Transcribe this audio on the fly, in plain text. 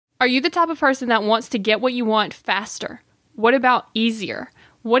Are you the type of person that wants to get what you want faster? What about easier?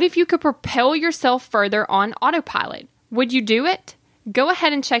 What if you could propel yourself further on autopilot? Would you do it? Go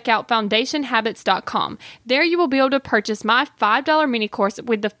ahead and check out foundationhabits.com. There you will be able to purchase my $5 mini course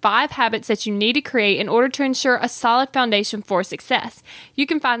with the 5 habits that you need to create in order to ensure a solid foundation for success. You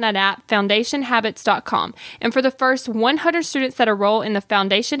can find that at foundationhabits.com. And for the first 100 students that enroll in the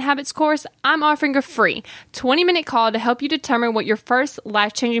Foundation Habits course, I'm offering a free 20-minute call to help you determine what your first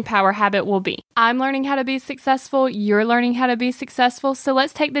life-changing power habit will be. I'm learning how to be successful. You're learning how to be successful. So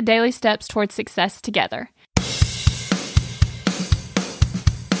let's take the daily steps towards success together.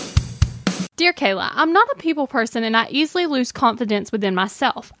 Dear Kayla, I'm not a people person and I easily lose confidence within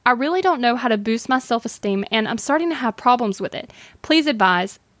myself. I really don't know how to boost my self-esteem and I'm starting to have problems with it. Please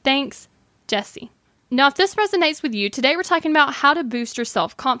advise. Thanks, Jessie. Now, if this resonates with you, today we're talking about how to boost your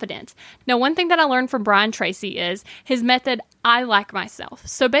self-confidence. Now, one thing that I learned from Brian Tracy is his method, I like myself.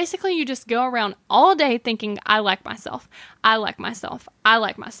 So basically, you just go around all day thinking, I like myself, I like myself, I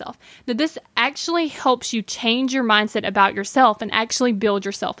like myself. Now, this actually helps you change your mindset about yourself and actually build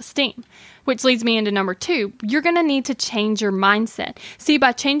your self-esteem. Which leads me into number 2, you're going to need to change your mindset. See,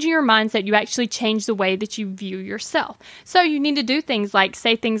 by changing your mindset, you actually change the way that you view yourself. So you need to do things like,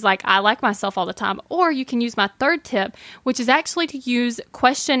 say things like, I like myself all the time. Or you can use my 3rd tip, which is actually to use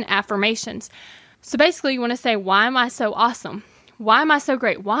question affirmations. So basically, you want to say, why am I so awesome? Why am I so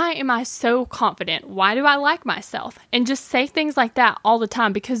great? Why am I so confident? Why do I like myself? And just say things like that all the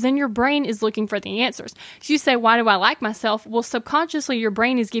time because then your brain is looking for the answers. If you say, why do I like myself? Well, subconsciously, your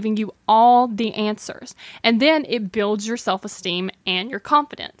brain is giving you all the answers. And then it builds your self-esteem and your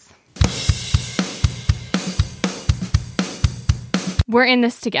confidence. We're in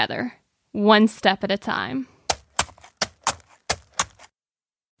this together, one step at a time.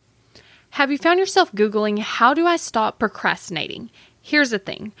 Have you found yourself Googling, how do I stop procrastinating? Here's the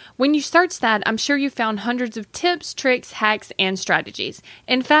thing. When you search that, I'm sure you found hundreds of tips, tricks, hacks, and strategies.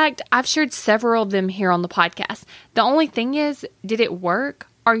 In fact, I've shared several of them here on the podcast. The only thing is, did it work?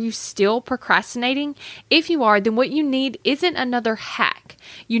 Are you still procrastinating? If you are, then what you need isn't another hack.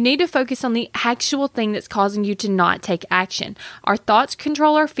 You need to focus on the actual thing that's causing you to not take action. Our thoughts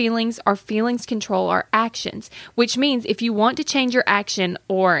control our feelings control our actions, which means if you want to change your action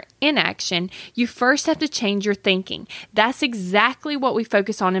or inaction, you first have to change your thinking. That's exactly what we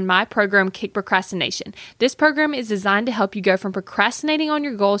focus on in my program, Kick Procrastination. This program is designed to help you go from procrastinating on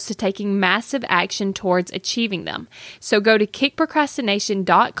your goals to taking massive action towards achieving them. So go to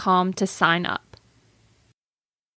kickprocrastination.com to sign up.